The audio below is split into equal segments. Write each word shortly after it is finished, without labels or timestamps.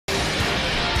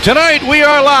Tonight we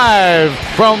are live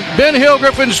from Ben Hill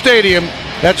Griffin Stadium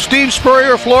at Steve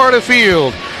Spurrier Florida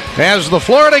Field as the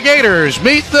Florida Gators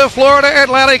meet the Florida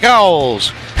Atlantic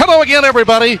Owls. Hello again,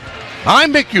 everybody.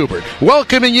 I'm Mick Hubert,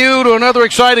 welcoming you to another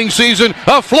exciting season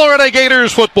of Florida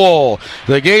Gators football.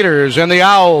 The Gators and the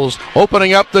Owls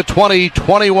opening up the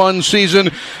 2021 season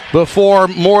before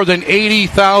more than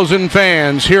 80,000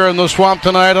 fans here in the Swamp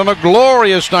tonight on a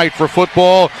glorious night for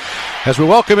football as we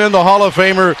welcome in the Hall of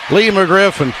Famer Lee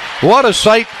McGriff. And what a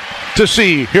sight to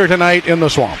see here tonight in the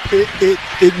Swamp.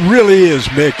 It really is,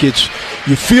 Mick.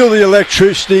 You feel the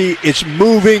electricity. It's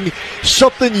moving.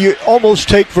 Something you almost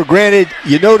take for granted.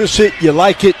 You notice it. You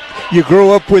like it. You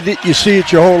grow up with it. You see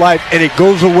it your whole life. And it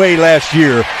goes away last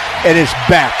year. And it's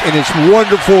back. And it's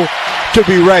wonderful to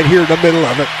be right here in the middle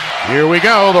of it. Here we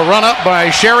go. The run up by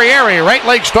Sherrieri. Right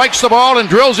leg strikes the ball and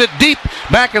drills it deep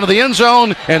back into the end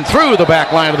zone and through the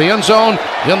back line of the end zone.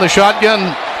 In the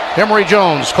shotgun, Emory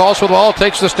Jones calls for the ball,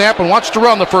 takes the snap, and wants to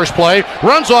run the first play.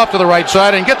 Runs off to the right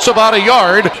side and gets about a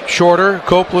yard shorter.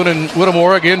 Copeland and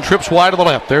Whittemore again trips wide to the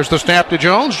left. There's the snap to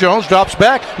Jones. Jones drops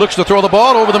back, looks to throw the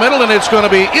ball over the middle, and it's going to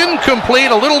be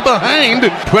incomplete, a little behind.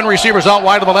 Twin receivers out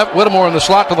wide to the left. Whittemore in the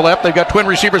slot to the left. They've got twin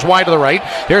receivers wide to the right.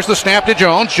 Here's the snap to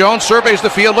Jones. Jones surveys the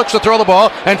field, looks to throw the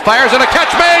ball, and fires, and a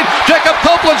catch made. Jacob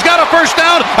Copeland's got a first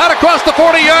down out across the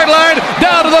 40-yard line,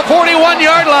 down to the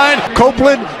 41-yard line.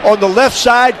 Copeland on the left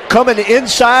side, coming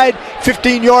inside,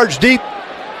 15 yards deep.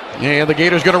 And the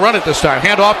Gators going to run it this time.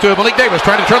 Hand off to Malik Davis,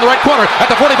 trying to turn the right corner at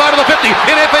the 45 to the 50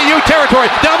 in FAU territory.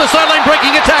 Down the sideline,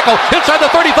 breaking a tackle inside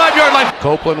the 35-yard line.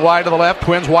 Copeland wide to the left,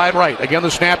 Twins wide right. Again, the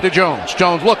snap to Jones.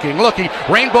 Jones looking,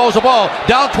 rainbows the ball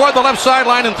down toward the left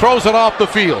sideline and throws it off the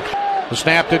field. The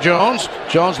snap to Jones.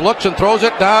 Jones looks and throws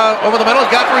it down over the middle.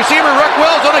 He's got the receiver, Rick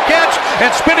Wells, on a catch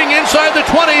and spinning inside the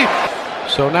 20.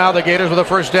 So now the Gators with a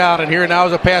first down, and here now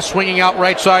is a pass swinging out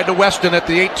right side to Weston at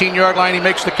the 18-yard line. He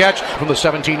makes the catch from the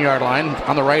 17-yard line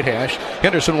on the right hash.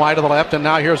 Henderson wide to the left, and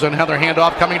now here's another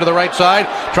handoff coming to the right side,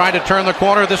 trying to turn the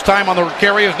corner. This time on the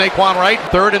carry is Naquan Wright.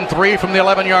 3rd and 3 from the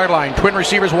 11-yard line. Twin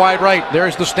receivers wide right.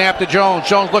 There's the snap to Jones.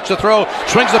 Jones looks to throw,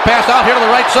 swings the pass out here to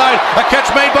the right side. A catch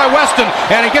made by Weston,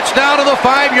 and he gets down to the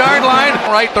 5-yard line.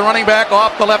 Right, the running back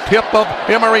off the left hip of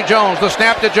Emory Jones. The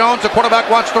snap to Jones. The quarterback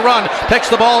wants to run, takes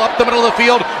the ball up the middle of the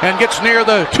field and gets near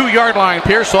the 2-yard line.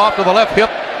 Pierce off to the left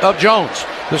hip of Jones.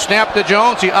 The snap to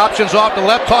Jones. He options off to the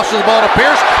left, tosses the ball to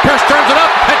Pierce. Pierce turns it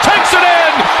up and takes it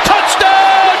in.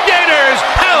 Touchdown, Gators!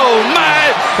 Oh my!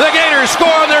 The Gators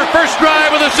score on their first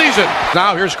drive of the season.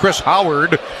 Now here's Chris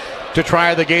Howard to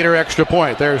try the Gator extra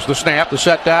point. There's the snap, the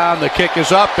set down, the kick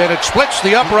is up, and it splits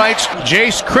the uprights.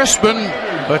 Jace Crispin,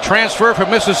 a transfer from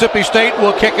Mississippi State,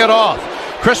 will kick it off.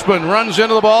 Crispin runs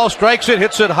into the ball, strikes it,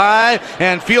 hits it high,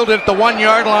 and fielded at the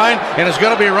 1-yard line, and is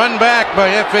going to be run back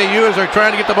by FAU as they're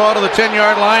trying to get the ball to the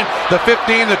 10-yard line, the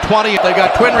 15, the 20. They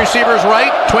got twin receivers right,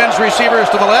 twins receivers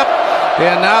to the left,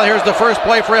 and now here's the first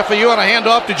play for FAU on a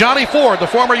handoff to Johnny Ford, the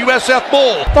former USF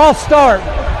Bull. False start.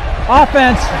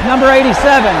 Offense, number 87.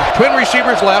 Twin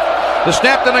receivers left. The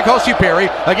snap to N'Kosi Perry,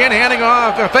 again handing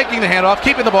off, faking the handoff,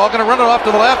 keeping the ball, going to run it off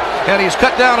to the left, and he's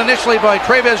cut down initially by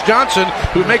Travis Johnson,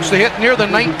 who makes the hit near the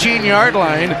 19-yard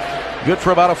line. Good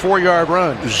for about a 4-yard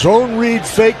run. Zone read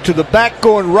fake to the back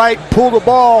going right, pull the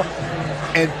ball,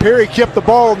 and Perry kept the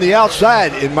ball on the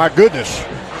outside, and my goodness,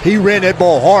 he ran that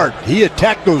ball hard. He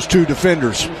attacked those two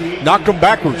defenders, knocked them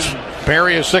backwards.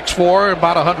 Perry is 6'4",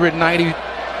 about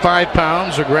 195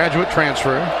 pounds, a graduate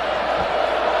transfer.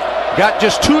 Got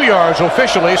just 2 yards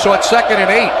officially, so it's 2nd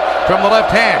and 8 from the left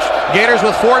hash. Gators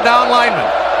with 4 down linemen.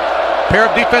 Pair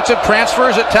of defensive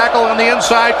transfers at tackle on the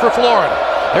inside for Florida.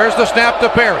 There's the snap to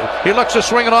Perry. He looks to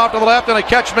swing it off to the left, and a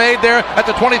catch made there at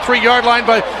the 23-yard line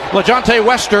by LaJonte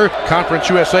Wester, Conference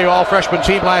USA All-Freshman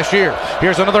team last year.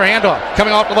 Here's another handoff.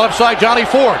 Coming off to the left side, Johnny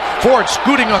Ford. Ford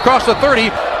scooting across the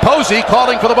 30. Posey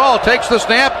calling for the ball, takes the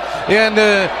snap, and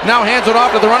now hands it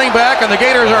off to the running back, and the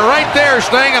Gators are right there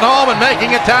staying at home and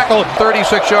making a tackle.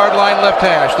 36-yard line left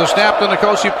hash. The snap to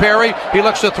N'Kosi Perry. He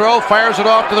looks to throw, fires it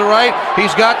off to the right.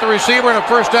 He's got the receiver and a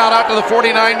first down out to the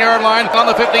 49-yard line on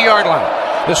the 50-yard line.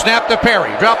 The snap to Perry,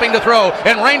 dropping to throw,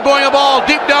 and rainbowing a ball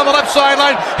deep down the left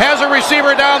sideline. Has a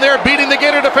receiver down there beating the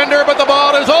Gator defender, but the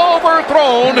ball is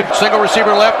overthrown. Single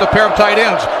receiver left, a pair of tight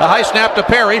ends. A high snap to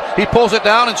Perry. He pulls it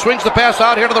down and swings the pass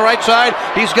out here to the right side.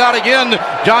 He's got again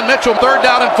John Mitchell, 3rd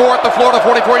down and 4 at the Florida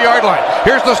 44-yard line.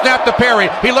 Here's the snap to Perry.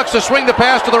 He looks to swing the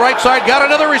pass to the right side. Got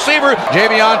another receiver.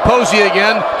 Javion Posey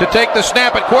again to take the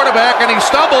snap at quarterback, and he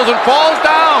stumbles and falls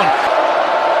down.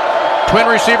 Twin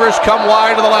receivers come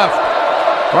wide to the left.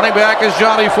 Running back is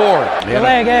Johnny Ford.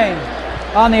 Delay game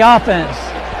on the offense.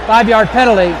 5-yard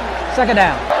penalty. 2nd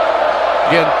down.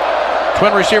 Again,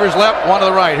 Twin receivers left, one to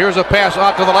the right. Here's a pass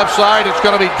out to the left side. It's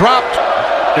going to be dropped.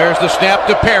 There's the snap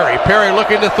to Perry. Perry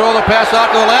looking to throw the pass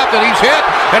out to the left, and he's hit,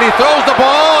 and he throws the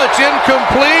ball. It's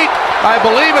incomplete. I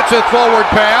believe it's a forward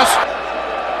pass.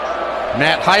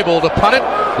 Matt Heibel to punt it.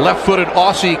 Left-footed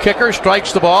Aussie kicker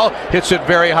strikes the ball, hits it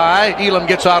very high. Elam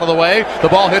gets out of the way. The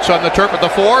ball hits on the turf at the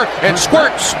 4 and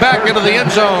squirts back into the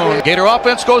end zone. Gator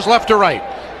offense goes left to right.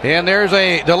 And there's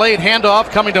a delayed handoff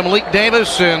coming to Mick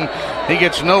Davis, and he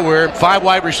gets nowhere. 5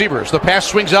 wide receivers. The pass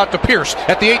swings out to Pierce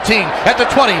at the 18, at the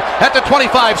 20, at the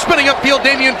 25. Spinning upfield,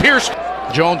 Damian Pierce.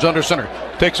 Jones under center.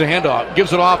 Takes a handoff,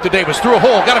 gives it off to Davis. Through a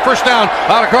hole, got a first down.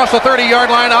 Out across the 30-yard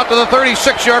line, out to the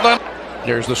 36-yard line.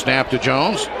 There's the snap to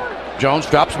Jones. Jones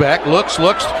drops back, looks,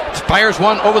 fires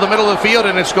one over the middle of the field,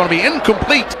 and it's going to be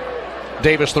incomplete.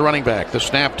 Davis, the running back. The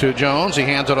snap to Jones. He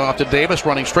hands it off to Davis,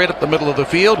 running straight up the middle of the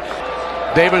field.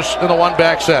 Davis in the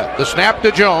one-back set. The snap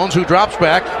to Jones, who drops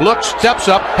back, looks, steps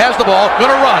up, has the ball, going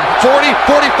to run. 40,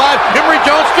 45, Emory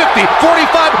Jones 50,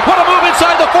 45, what a move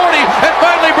inside the 40, and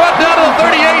finally brought down to the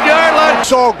 38-yard line.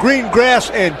 Saw green grass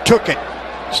and took it.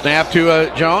 Snap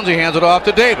to Jones. He hands it off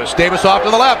to Davis. Davis off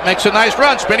to the left. Makes a nice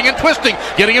run. Spinning and twisting.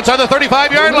 Getting inside the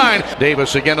 35-yard line.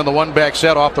 Davis again in the one-back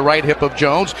set off the right hip of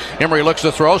Jones. Emory looks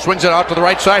to throw. Swings it out to the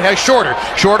right side. Has Shorter.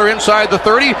 Shorter inside the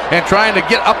 30 and trying to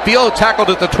get upfield. Tackled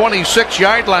at the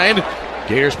 26-yard line.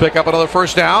 Gators pick up another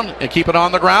first down and keep it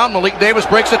on the ground. Mick Davis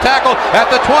breaks the tackle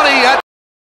at the 20.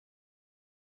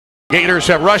 Gators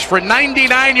have rushed for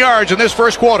 99 yards in this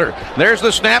first quarter. There's the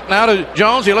snap now to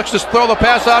Jones. He looks to throw the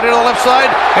pass out here to the left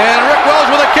side. And Rick Wells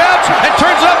with a catch and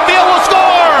turns it upfield, will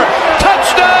score!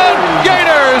 Touchdown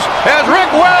Gators as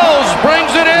Rick Wells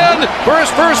brings it in for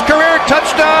his first career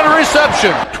touchdown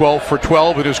reception. 12 for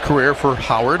 12 in his career for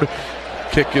Howard.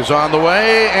 Kick is on the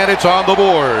way and it's on the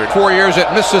board. 4 years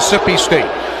at Mississippi State.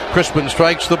 Crispin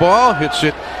strikes the ball, hits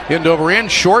it end over end,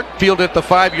 short, field at the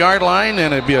 5-yard line,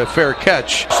 and it'd be a fair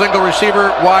catch. Single receiver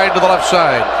wide to the left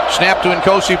side. Snap to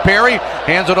Nkosi Perry,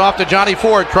 hands it off to Johnny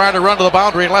Ford, trying to run to the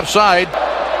boundary left side.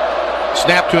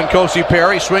 Snap to Nkosi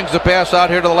Perry, swings the pass out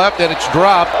here to the left, and it's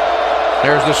dropped.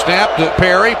 There's the snap to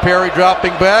Perry. Perry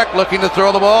dropping back, looking to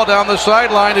throw the ball down the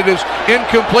sideline. It is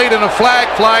incomplete, and a flag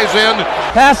flies in.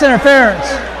 Pass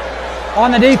interference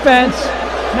on the defense,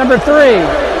 number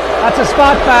 3. That's a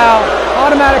spot foul,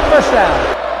 automatic first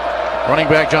down. Running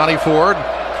back Johnny Ford.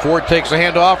 Ford takes the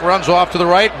handoff, runs off to the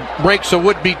right, breaks a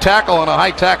would-be tackle on a high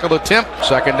tackle attempt.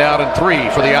 Second down and 3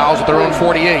 for the Owls at their own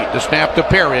 48. The snap to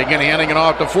Perry, again handing it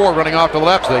off to Ford, running off to the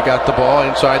left. They got the ball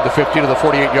inside the 50 to the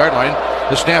 48-yard line.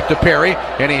 The snap to Perry,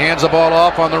 and he hands the ball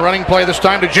off on the running play, this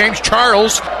time to James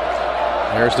Charles.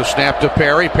 There's the snap to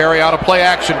Perry. Perry out of play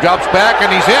action, drops back,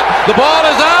 and he's hit. The ball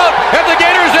is out, and the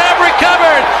Gators have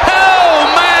recovered.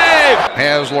 Oh, man!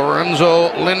 Has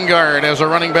Lorenzo Lingard as a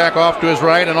running back off to his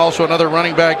right, and also another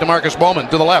running back, DeMarcus Bowman,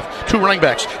 to the left. 2 running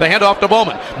backs. They hand off to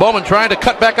Bowman. Bowman trying to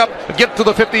cut back up, get to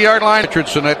the 50-yard line.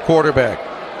 Richardson at quarterback.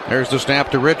 There's the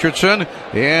snap to Richardson,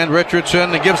 and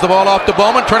Richardson gives the ball off to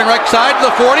Bowman, turning right side to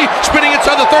the 40, spinning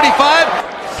inside the 35.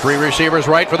 3 receivers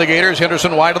right for the Gators.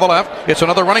 Henderson wide to the left. It's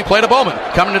another running play to Bowman.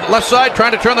 Coming to the left side,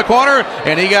 trying to turn the corner,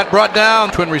 and he got brought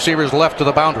down. Twin receivers left to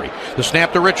the boundary. The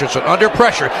snap to Richardson, under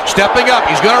pressure, stepping up.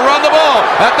 He's going to run the ball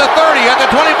at the 30, at the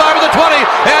 25, at the 20,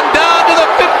 and down to the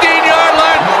 15-yard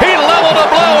line. He leveled a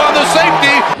blow on the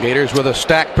safety. Gators with a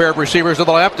stacked pair of receivers to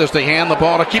the left as they hand the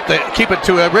ball to keep it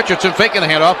to Richardson, faking the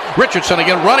handoff. Richardson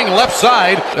again running left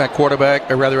side. That quarterback,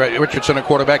 or rather Richardson at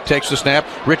quarterback, takes the snap.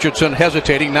 Richardson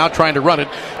hesitating, now trying to run it.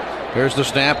 There's the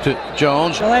snap to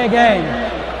Jones. Delay a game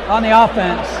on the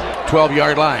offense.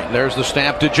 12-yard line. There's the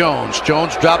snap to Jones.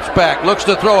 Jones drops back, looks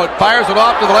to throw it, fires it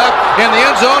off to the left. In the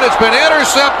end zone, it's been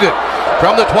intercepted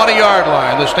from the 20-yard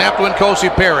line. The snap to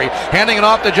Nkosi Perry, handing it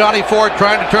off to Johnny Ford,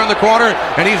 trying to turn the corner,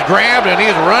 and he's grabbed and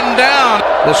he's run down.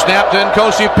 The snap to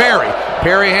Nkosi Perry.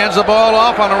 Perry hands the ball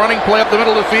off on a running play up the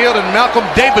middle of the field, and Malcolm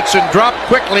Davidson dropped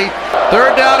quickly.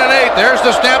 3rd down and 8. There's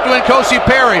the snap to Nkosi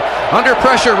Perry. Under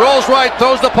pressure, rolls right,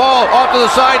 throws the ball off to the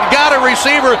side, got a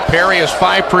receiver. Perry is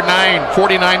 5 for 9,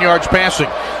 49 yards passing.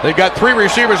 They've got 3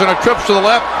 receivers and a trip to the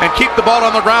left and keep the ball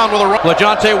on the ground with a run.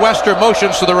 LaJohntay Wester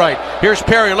motions to the right. Here's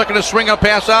Perry looking to swing a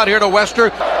pass out here to Wester.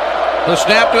 The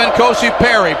snap to Nkosi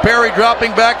Perry. Perry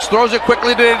dropping back, throws it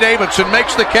quickly to Davidson,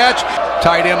 makes the catch.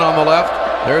 Tight end on the left.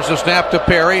 There's the snap to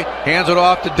Perry, hands it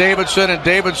off to Davidson, and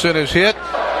Davidson is hit.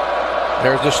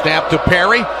 There's the snap to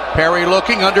Perry. Perry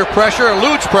looking under pressure,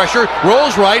 eludes pressure,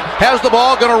 rolls right, has the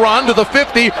ball, going to run to the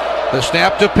 50. The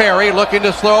snap to Perry, looking to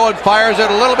throw and fires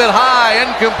it a little bit high,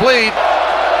 incomplete.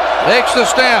 Makes the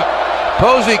snap.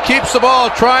 Posey keeps the ball,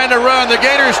 trying to run. The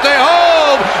Gators stay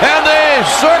home, and they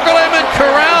circle him and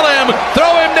corral him,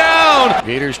 throw him down. zone.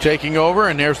 Gators taking over,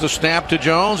 and there's the snap to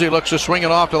Jones. He looks to swing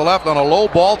it off to the left on a low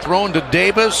ball thrown to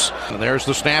Davis. And there's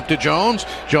the snap to Jones.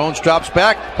 Jones drops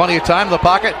back, plenty of time in the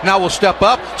pocket. Now will step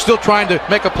up, still trying to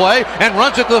make a play, and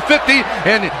runs it to the 50,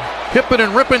 and hipping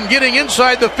and ripping, getting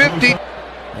inside the 50.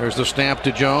 There's the snap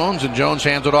to Jones, and Jones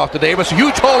hands it off to Davis. A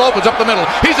huge hole opens up the middle.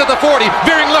 He's at the 40,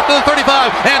 veering left to the 35,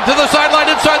 and to the sideline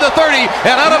inside the 30,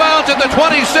 and out of bounds at the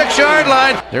 26-yard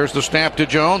line. There's the snap to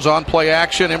Jones on play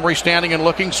action. Emery standing and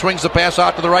looking, swings the pass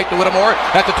out to the right to Whittemore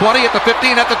at the 20, at the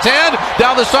 15, at the 10,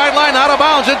 down the sideline, out of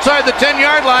bounds inside the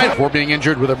 10-yard line. Before being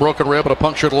injured with a broken rib and a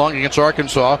punctured lung against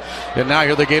Arkansas, and now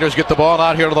here the Gators get the ball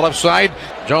out here to the left side.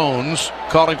 Jones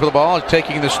calling for the ball,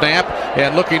 taking the snap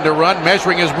and looking to run,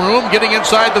 measuring his room, getting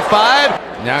inside the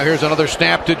 5. Now here's another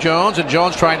snap to Jones, and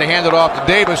Jones trying to hand it off to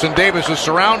Davis, and Davis is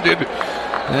surrounded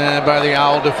by the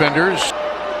Owl defenders.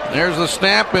 There's the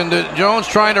snap, and Jones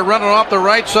trying to run it off the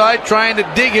right side, trying to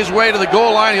dig his way to the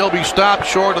goal line. He'll be stopped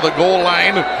short of the goal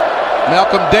line.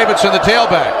 Malcolm Davidson, the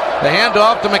tailback. The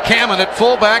handoff to McCammon at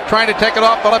fullback, trying to take it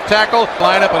off the left tackle.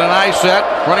 Line up in an eye set.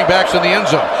 Running backs in the end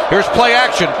zone. Here's play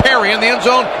action. Perry in the end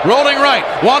zone, rolling right,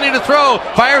 wanting to throw.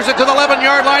 Fires it to the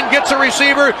 11-yard line, gets a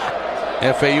receiver.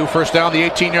 FAU first down, the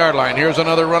 18-yard line. Here's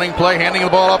another running play, handing the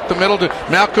ball up the middle to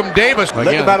Malcolm Davis.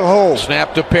 Again, battle hold.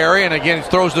 Snap to Perry, and again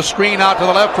throws the screen out to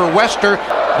the left for Wester.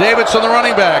 Davidson, the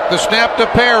running back. The snap to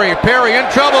Perry. Perry in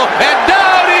trouble, and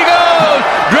down he goes!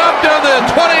 Dropped on the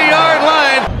 20-yard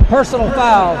line. Personal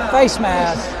foul, face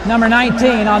mask, number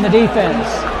 19 on the defense.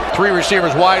 3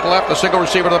 receivers wide left, a single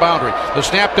receiver to the boundary. The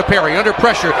snap to Perry under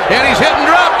pressure, and he's hit and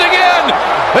dropped again!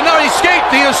 And now he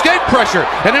escaped pressure,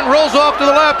 and then rolls off to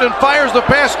the left and fires the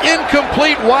pass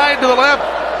incomplete wide to the left.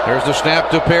 There's the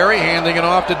snap to Perry, handing it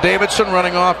off to Davidson,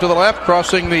 running off to the left,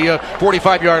 crossing the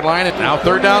 45-yard line, and now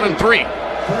 3rd down and 3.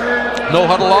 No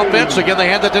huddle offense. Again, they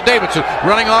hand it to Davidson.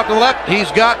 Running off to the left.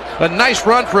 He's got a nice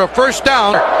run for a first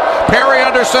down. Perry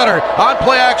under center. On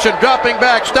play action. Dropping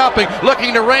back. Stopping.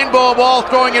 Looking to rainbow ball.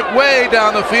 Throwing it way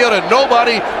down the field. And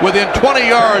nobody within 20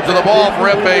 yards of the ball for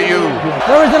FAU.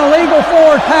 There was an illegal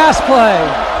forward pass play.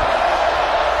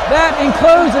 That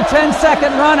includes a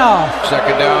 10-second runoff.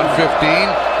 2nd down, 15.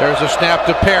 There's a snap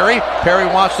to Perry. Perry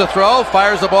wants to throw.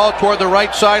 Fires the ball toward the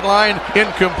right sideline.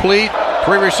 Incomplete.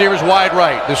 3 receivers wide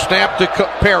right. The snap to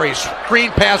Perry.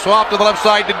 Screen pass off to the left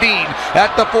side to Dean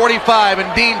at the 45.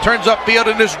 And Dean turns upfield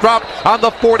and is dropped on the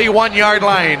 41-yard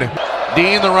line.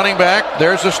 Dean, the running back.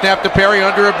 There's the snap to Perry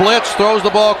under a blitz. Throws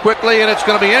the ball quickly, and it's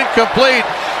going to be incomplete.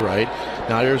 Right.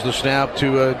 Now here's the snap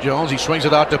to Jones. He swings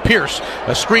it out to Pierce.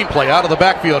 A screen play out of the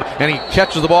backfield, and he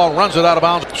catches the ball, runs it out of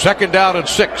bounds. 2nd down and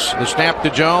 6. The snap to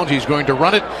Jones. He's going to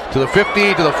run it to the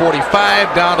 50, to the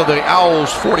 45, down to the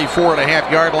Owls'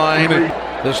 44.5-yard line.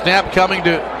 The snap coming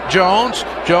to Jones.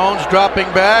 Jones dropping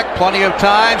back. Plenty of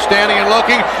time, standing and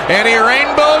looking, and he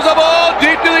rainbows the ball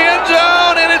deep to the end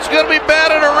zone, and it's going to be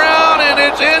batted around, and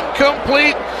it's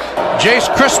incomplete.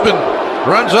 Jace Crispin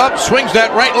runs up, swings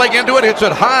that right leg into it, hits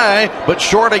it high, but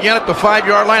short again at the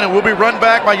 5-yard line, and will be run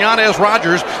back by Yanez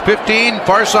Rogers. 15,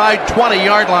 far side,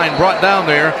 20-yard line brought down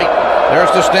there. There's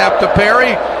the snap to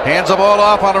Perry. Hands the ball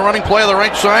off on a running play on the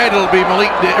right side. It'll be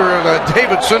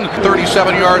Davidson,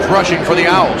 37 yards rushing for the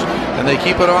Owls. And they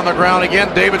keep it on the ground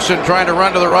again. Davidson trying to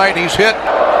run to the right. He's hit.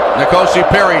 N'Kosi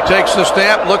Perry takes the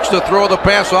snap, looks to throw the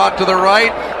pass out to the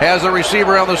right. Has a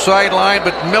receiver on the sideline,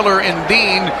 but Miller and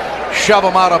Dean shove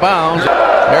him out of bounds.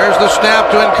 There's the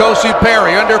snap to N'Kosi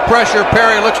Perry. Under pressure,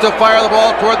 Perry looks to fire the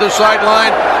ball toward the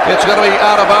sideline. It's going to be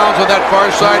out of bounds on that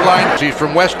far sideline. He's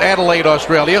from West Adelaide,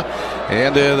 Australia.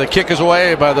 And the kick is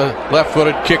away by the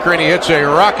left-footed kicker, and he hits a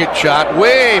rocket shot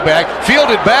way back.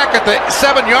 Fielded back at the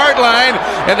 7-yard line,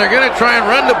 and they're going to try and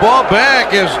run the ball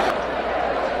back as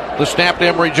the snap to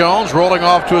Emery Jones, rolling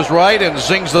off to his right and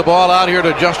zings the ball out here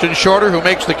to Justin Shorter, who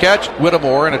makes the catch.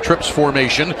 Whittemore in a trips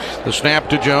formation. The snap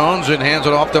to Jones and hands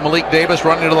it off to Malik Davis,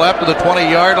 running to the left of the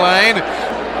 20-yard line.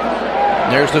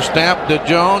 There's the snap to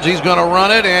Jones. He's going to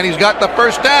run it, and he's got the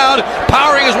first down.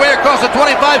 Powering his way across the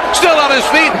 25, still on his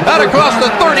feet, out across the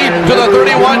 30 to the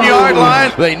 31-yard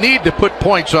line. They need to put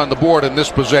points on the board in this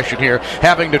possession here,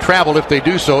 having to travel, if they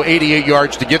do so, 88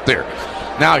 yards to get there.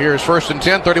 Now here's 1st and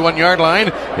 10, 31-yard line,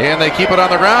 and they keep it on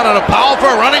the ground, and a powerful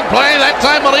running play. That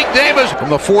time Malik Davis from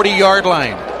the 40-yard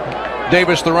line.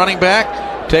 Davis, the running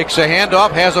back, takes a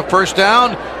handoff, has a first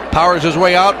down, powers his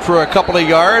way out for a couple of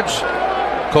yards.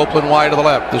 Copeland wide to the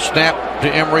left. The snap to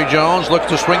Emery Jones. Looks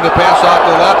to swing the pass out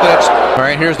to the left. That's all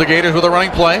right. Here's the Gators with a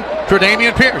running play.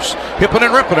 Tredamian Pierce. Hipping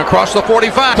and ripping across the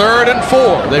 45. 3rd and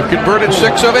 4. They've converted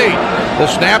 6 of 8. The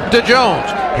snap to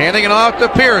Jones. Handing it off to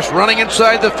Pierce. Running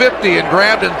inside the 50 and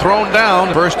grabbed and thrown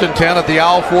down. 1st and 10 at the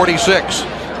Owl 46.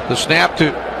 The snap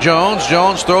to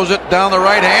Jones throws it down the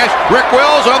right hash. Rick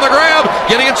Wells on the grab,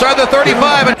 getting inside the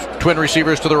 35. And twin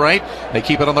receivers to the right. They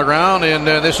keep it on the ground, and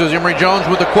this is Emory Jones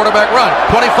with the quarterback run.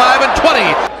 25 and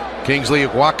 20. Kingsley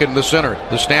walking the center.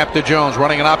 The snap to Jones,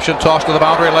 running an option toss to the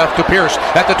boundary left to Pierce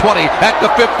at the 20, at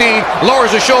the 15, lowers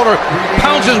his shoulder,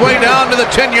 pounds his way down to the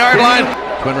 10-yard line.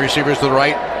 Twin receivers to the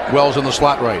right. Wells in the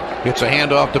slot right. It's a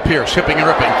handoff to Pierce, hipping and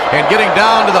ripping, and getting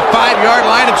down to the 5-yard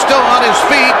line and still on his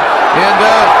feet. And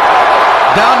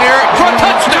down there for a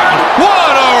touchdown.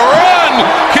 What a run!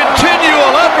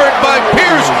 Continual effort by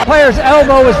Pierce. Player's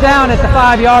elbow was down at the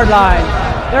 5-yard line.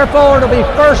 Therefore, it'll be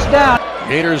first down.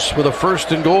 Gators with a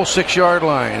first and goal, 6-yard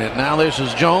line. And now this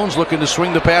is Jones looking to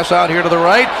swing the pass out here to the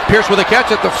right. Pierce with a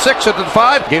catch at the 6, at the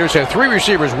 5. Gators have 3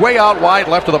 receivers way out wide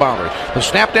left of the boundary. The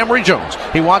snap to Emory Jones.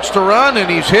 He wants to run,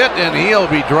 and he's hit, and he'll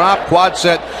be dropped. Quad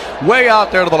set way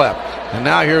out there to the left. And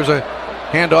now here's a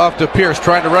handoff to Pierce,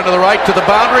 trying to run to the right, to the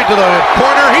boundary, to the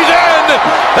corner. He's in!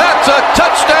 That's a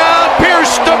touchdown!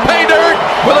 Pierce to pay dirt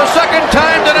for the second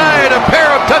time tonight. A pair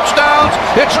of touchdowns.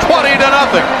 It's 20-0.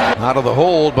 Out of the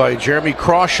hold by Jeremy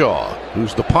Crawshaw,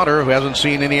 who's the punter, who hasn't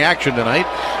seen any action tonight.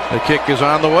 The kick is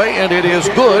on the way, and it is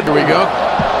good. Here we go.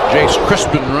 Jace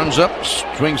Crispin runs up,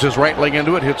 swings his right leg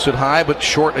into it, hits it high, but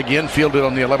short again, fielded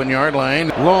on the 11-yard line.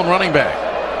 Lone running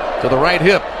back to the right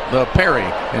hip. The Perry,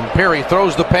 and Perry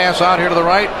throws the pass out here to the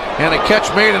right, and a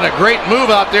catch made, and a great move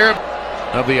out there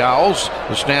of the Owls.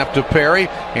 The snap to Perry,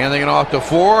 handing it off to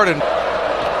Ford, and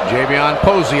Javion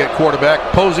Posey at quarterback.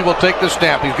 Posey will take the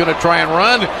snap. He's going to try and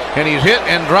run, and he's hit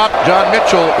and dropped. John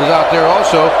Mitchell is out there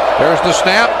also. There's the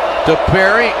snap to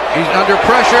Perry. He's under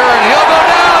pressure, and he'll go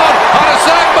down on a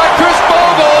sack by Chris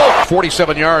Bogle.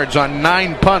 47 yards on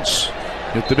 9 punts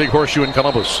at the Big Horseshoe in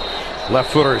Columbus.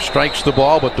 Left footer strikes the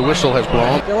ball, but the whistle has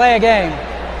blown. Delay a game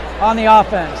on the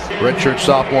offense. Redshirt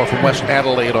sophomore from West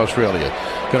Adelaide, Australia.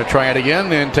 Going to try it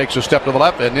again, and takes a step to the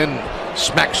left, and then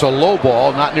smacks a low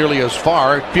ball, not nearly as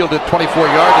far, fielded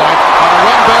 24-yard line on a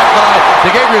run back by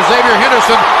DeGabriel Xavier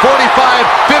Henderson,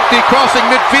 45-50, crossing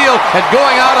midfield and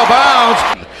going out of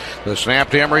bounds. The snap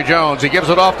to Emory Jones. He gives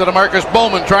it off to DeMarcus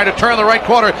Bowman, trying to turn the right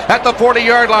corner at the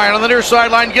 40-yard line. On the near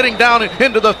sideline, getting down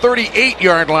into the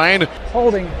 38-yard line.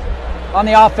 Holding on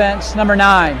the offense, number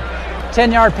 9.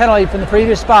 10-yard penalty from the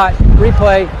previous spot.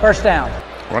 Replay, first down.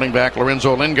 Running back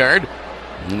Lorenzo Lingard.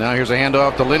 And now here's a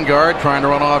handoff to Lingard, trying to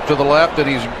run off to the left, and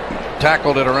he's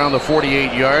tackled at around the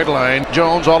 48-yard line.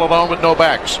 Jones all alone with no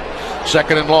backs.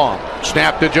 Second and long.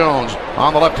 Snap to Jones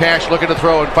on the left hash, looking to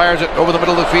throw, and fires it over the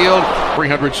middle of the field.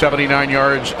 379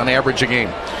 yards on average a game.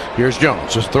 Here's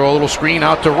Jones. Just throw a little screen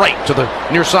out to right, to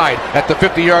the near side at the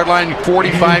 50-yard line,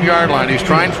 45-yard line. He's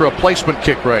trying for a placement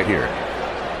kick right here.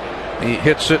 He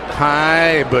hits it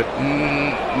high, but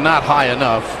not high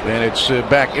enough, and it's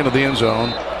back into the end zone.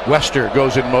 Wester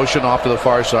goes in motion off to the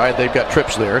far side. They've got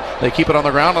trips there. They keep it on the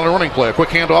ground on a running play. A quick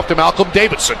handoff to Malcolm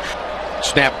Davidson.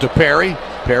 Snap to Perry.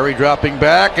 Perry dropping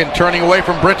back and turning away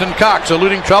from Brenton Cox,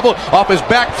 eluding trouble off his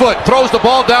back foot. Throws the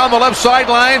ball down the left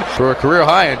sideline for a career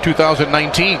high in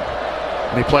 2019.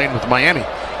 And he played with Miami.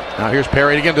 Now here's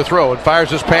Perry again to throw and fires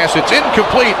his pass. It's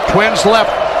incomplete. Twins left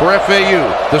for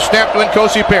FAU. The snap to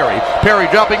Nkosi Perry. Perry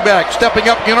dropping back, stepping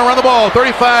up, going to run the ball.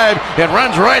 35 and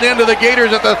runs right into the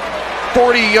Gators at the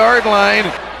 40-yard line.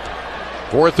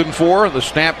 4th and 4. The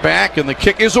snap back, and the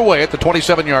kick is away at the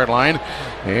 27-yard line.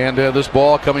 And this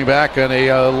ball coming back on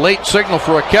a late signal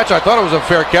for a catch. I thought it was a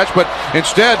fair catch, but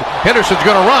instead Henderson's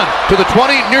going to run to the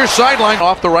 20 near sideline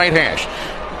off the right hash.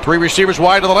 3 receivers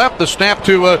wide to the left. The snap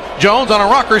to Jones on a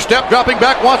rocker step, dropping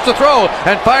back, wants to throw,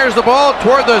 and fires the ball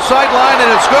toward the sideline,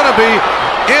 and it's going to be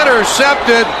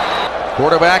intercepted.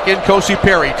 Quarterback Nkosi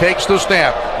Perry takes the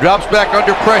snap, drops back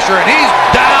under pressure, and he's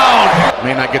down.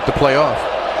 May not get the play off.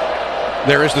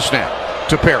 There is the snap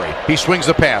to Perry. He swings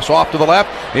the pass off to the left.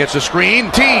 It's a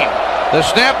screen. Team. The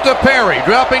snap to Perry,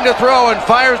 dropping to throw, and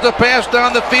fires the pass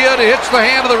down the field. It hits the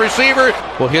hand of the receiver.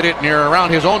 Will hit it near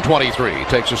around his own 23.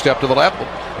 Takes a step to the left,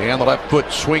 and the left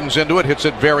foot swings into it, hits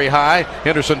it very high.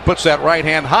 Henderson puts that right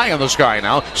hand high in the sky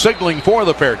now, signaling for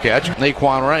the fair catch.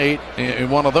 Naquan Wright in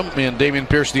one of them, and Damian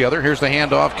Pierce the other. Here's the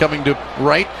handoff coming to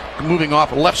right, moving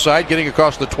off left side, getting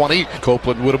across the 20.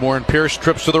 Copeland, Whittemore, and Pierce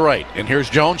trips to the right. And here's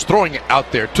Jones throwing it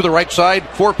out there to the right side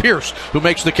for Pierce, who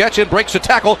makes the catch and breaks the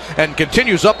tackle and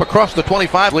continues up across the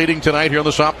 25, leading tonight here in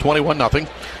the SOP 21-0.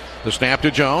 The snap to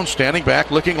Jones, standing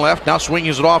back, looking left, now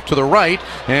swings it off to the right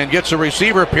and gets a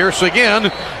receiver, Pierce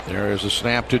again. There is the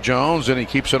snap to Jones, and he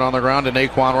keeps it on the ground to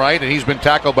Naquan Wright, and he's been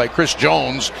tackled by Chris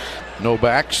Jones. No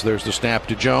backs. There's the snap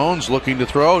to Jones, looking to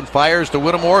throw, and fires to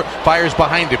Whittemore, fires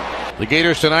behind him. The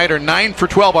Gators tonight are 9 for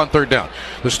 12 on third down.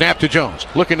 The snap to Jones,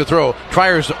 looking to throw,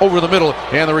 fires over the middle,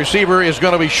 and the receiver is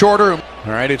going to be shorter. All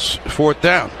right, it's fourth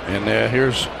down, and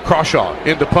here's Crawshaw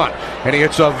into punt, and he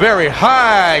hits a very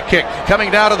high kick coming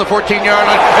down to the 14-yard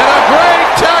line, and a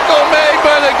great tackle made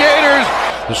by the Gators.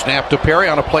 The snap to Perry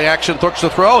on a play action, looks to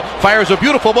throw, fires a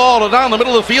beautiful ball down the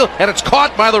middle of the field, and it's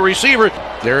caught by the receiver.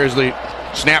 There is the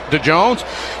snap to Jones,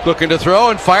 looking to throw,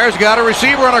 and fires, got a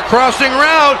receiver on a crossing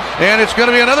route, and it's going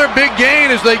to be another big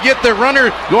gain as they get the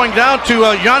runner going down to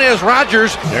Yanez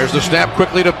Rogers. There's the snap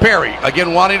quickly to Perry,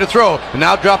 again wanting to throw,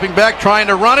 now dropping back, trying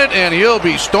to run it, and he'll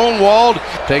be stonewalled.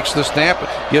 Takes the snap,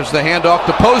 gives the handoff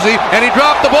to Posey, and he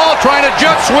dropped the ball, trying to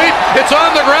jet sweep. It's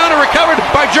on the ground and recovered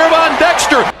by Jervon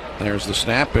Dexter. There's the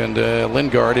snap, and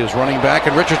Lingard is running back,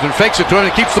 and Richardson fakes it to him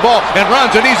and keeps the ball and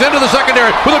runs, and he's into the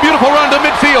secondary with a beautiful run to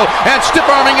midfield and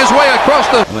stiff-arming his way across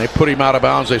the... And they put him out of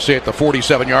bounds, they say, at the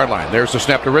 47-yard line. There's the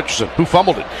snap to Richardson, who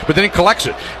fumbled it, but then he collects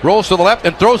it, rolls to the left,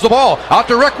 and throws the ball out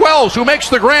to Rick Wells, who makes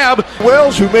the grab.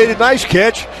 Wells, who made a nice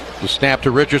catch. The snap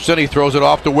to Richardson, he throws it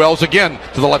off to Wells again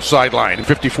to the left sideline,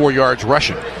 54 yards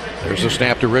rushing. There's the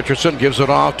snap to Richardson, gives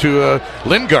it off to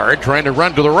Lingard, trying to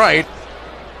run to the right.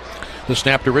 The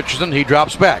snap to Richardson, he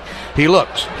drops back. He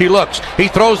looks, he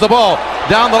throws the ball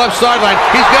down the left sideline.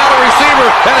 He's got a receiver,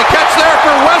 and a catch there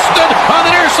for Weston on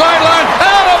the near sideline,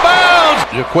 out of bounds.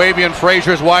 Jaquavian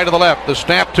Frazier's wide to the left. The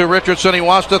snap to Richardson, he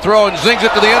wants to throw and zings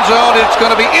it to the end zone. It's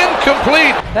going to be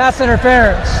incomplete. Pass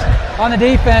interference on the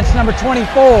defense, number 24.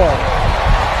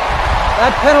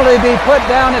 That penalty be put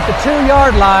down at the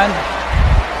 2-yard line.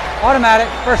 Automatic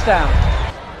first down.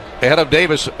 Ahead of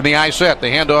Davis in the eye set. The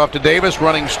handoff to Davis,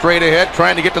 running straight ahead,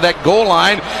 trying to get to that goal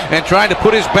line and trying to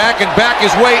put his back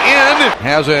his way in.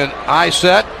 Has an eye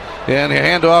set, and a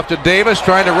handoff to Davis,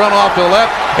 trying to run off to the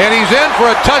left, and he's in for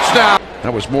a touchdown.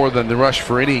 That was more than the rush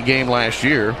for any game last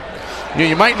year.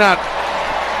 You might not.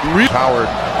 Howard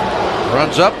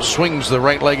runs up, swings the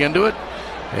right leg into it,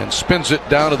 and spins it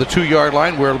down to the 2-yard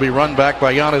line, where it'll be run back by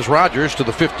Yanez Rogers to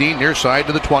the 15, near side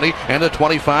to the 20 and the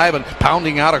 25, and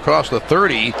pounding out across the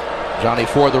 30. Johnny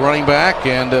Ford, the running back,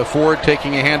 and Ford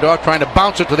taking a handoff, trying to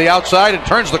bounce it to the outside, and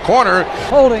turns the corner.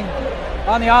 Holding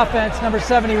on the offense, number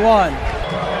 71.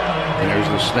 There's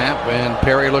the snap, and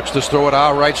Perry looks to throw it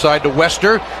out right side to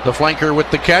Wester, the flanker with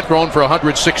the catch, thrown for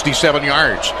 167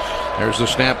 yards. There's the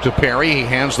snap to Perry. He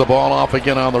hands the ball off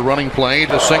again on the running play.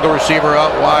 The single receiver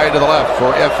out wide to the left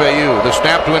for FAU. The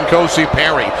snap to Nkosi,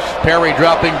 Perry. Perry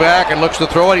dropping back and looks to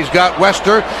throw it. He's got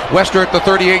Wester. Wester at the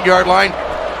 38-yard line.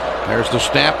 There's the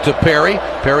snap to Perry.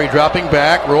 Perry dropping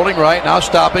back, rolling right, now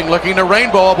stopping, looking to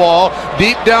rainbow a ball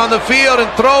deep down the field and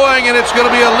throwing, and it's going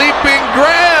to be a leaping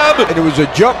grab. And it was a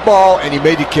jump ball, and he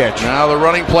made the catch. Now the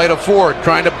running play to Ford,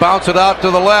 trying to bounce it out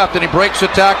to the left, and he breaks the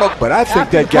tackle. But I think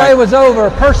after that the play was over,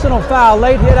 personal foul,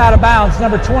 late hit out of bounds,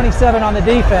 number 27 on the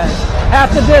defense.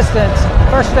 Half the distance,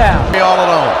 first down. All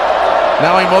alone.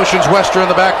 Now he motions Wester in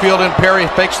the backfield, and Perry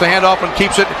fakes the handoff and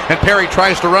keeps it, and Perry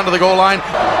tries to run to the goal line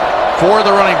for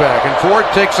the running back, and Ford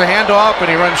takes a handoff, and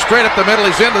he runs straight up the middle.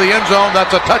 He's into the end zone.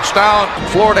 That's a touchdown.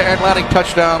 Florida Atlantic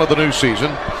touchdown of the new season.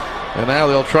 And now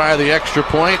they'll try the extra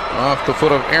point off the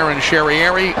foot of Aaron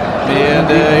Sherrieri. And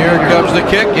here comes the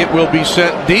kick. It will be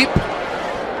sent deep.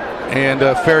 And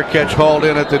a fair catch hauled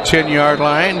in at the 10-yard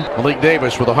line. Malik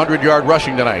Davis with 100-yard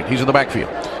rushing tonight. He's in the backfield.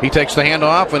 He takes the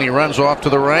handoff, and he runs off to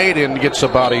the right and gets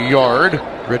about a yard.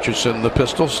 Richardson, the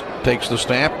pistols, takes the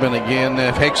snap, and again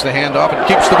takes the handoff and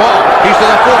keeps the ball. He's to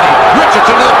the 40.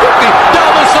 Richardson to the 50.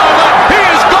 Down the sideline. He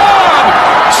is gone.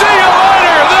 See you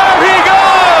later. There he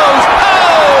goes.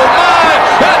 Oh, my.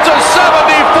 That's a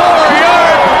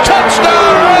 74-yard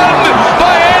touchdown run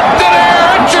by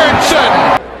Anthony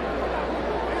Richardson.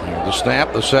 The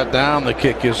snap, the set down, the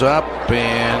kick is up,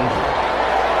 and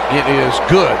it is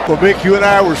good. Well, Mick, you and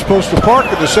I were supposed to park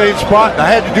in the same spot, and I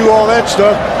had to do all that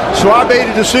stuff, so I made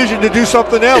a decision to do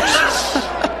something else.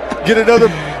 Get another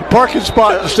parking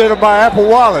spot instead of my Apple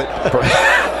Wallet.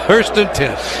 First and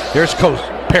 10. Here's Coach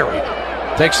Perry.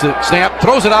 Takes the snap,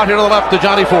 throws it out here to the left to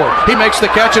Johnny Ford. He makes the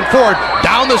catch, and Ford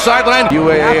down the sideline.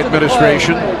 UAA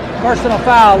administration. Personal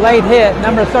foul, late hit,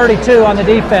 number 32 on the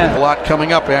defense. A lot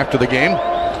coming up after the game.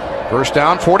 First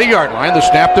down, 40-yard line. The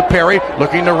snap to Perry,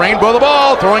 looking to rainbow the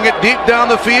ball, throwing it deep down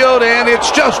the field, and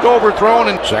it's just overthrown.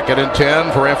 And second and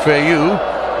 10 for FAU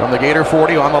from the Gator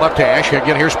 40 on the left hash.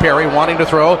 Again, here's Perry wanting to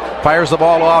throw, fires the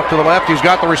ball off to the left. He's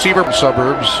got the receiver.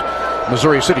 Suburbs,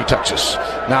 Missouri City, Texas.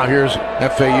 Now here's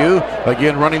FAU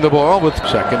again running the ball with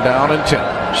second down and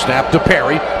 10. Snap to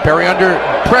Perry. Perry under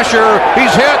pressure.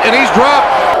 He's hit and he's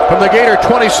dropped. from the Gator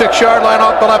 26-yard line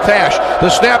off the left hash. The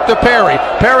snap to Perry.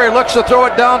 Perry looks to throw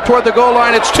it down toward the goal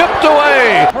line. It's tipped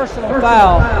away. Personal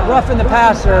foul, roughing the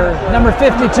passer, number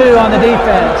 52 on the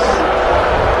defense.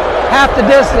 Half the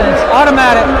distance,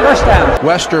 automatic first down.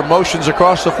 Wester motions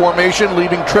across the formation,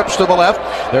 leaving trips to the left.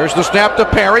 There's the snap to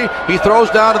Perry. He throws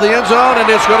down to the end zone, and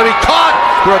it's going to be caught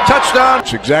for a touchdown.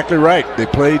 That's exactly right. They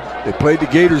played the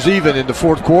Gators even in the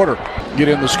fourth quarter. Get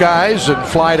in the skies and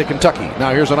fly to Kentucky.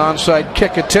 Now here's an onside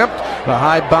kick attempt. A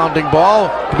high bounding ball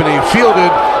being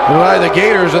fielded by the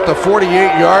Gators at the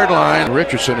 48-yard line.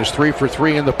 Richardson is 3 for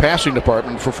 3 in the passing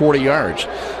department for 40 yards.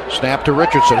 Snap to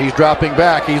Richardson. He's dropping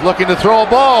back. He's looking to throw a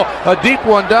ball. A deep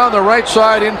one down the right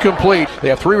side, incomplete. They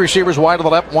have 3 receivers wide to the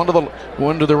left, one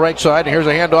to the right side. And here's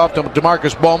a handoff to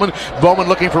DeMarcus Bowman. Bowman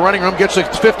looking for running room, gets the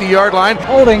 50-yard line.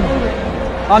 Holding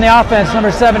on the offense,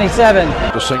 number 77.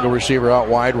 The single receiver out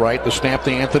wide right. The snap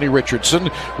to Anthony Richardson.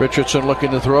 Richardson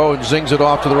looking to throw and zings it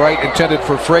off to the right, intended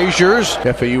for Frazier's.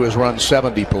 FAU has run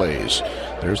 70 plays.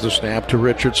 There's the snap to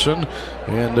Richardson,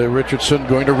 and Richardson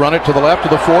going to run it to the left to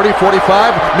the 40,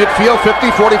 45, midfield, 50,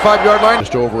 45-yard line.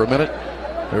 Just over a minute.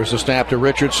 There's the snap to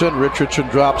Richardson. Richardson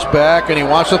drops back, and he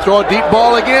wants to throw a deep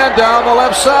ball again down the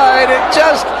left side. It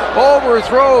just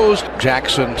overthrows.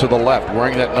 Jackson to the left,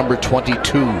 wearing that number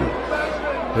 22.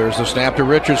 There's the snap to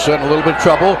Richardson, a little bit of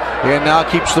trouble, and now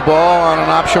keeps the ball on an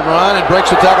option run and breaks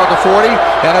the tackle at the 40,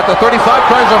 and at the 35,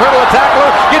 tries to hurdle a tackler,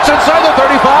 gets inside the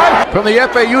 35 from the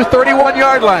FAU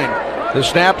 31-yard line. The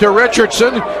snap to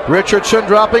Richardson. Richardson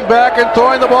dropping back and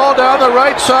throwing the ball down the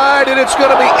right side, and it's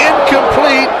going to be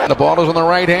incomplete. The ball is on the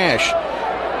right hash.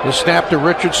 The snap to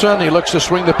Richardson. He looks to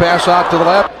swing the pass out to the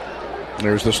left.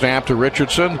 There's the snap to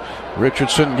Richardson.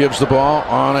 Richardson gives the ball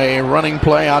on a running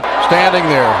play out, standing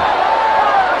there.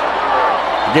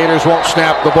 Gators won't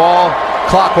snap the ball.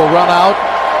 Clock will run out.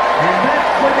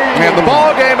 And the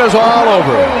ball game is all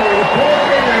over.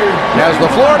 As the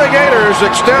Florida Gators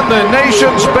extend the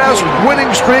nation's best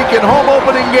winning streak in home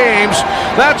opening games,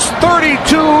 that's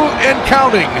 32 and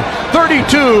counting.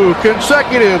 32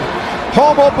 consecutive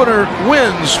home opener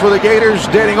wins for the Gators,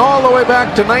 dating all the way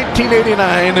back to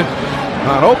 1989.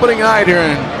 On opening night here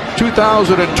in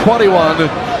 2021,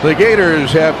 the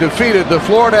Gators have defeated the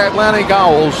Florida Atlantic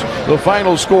Owls. The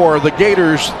final score, the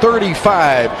Gators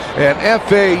 35 and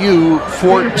FAU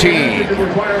 14.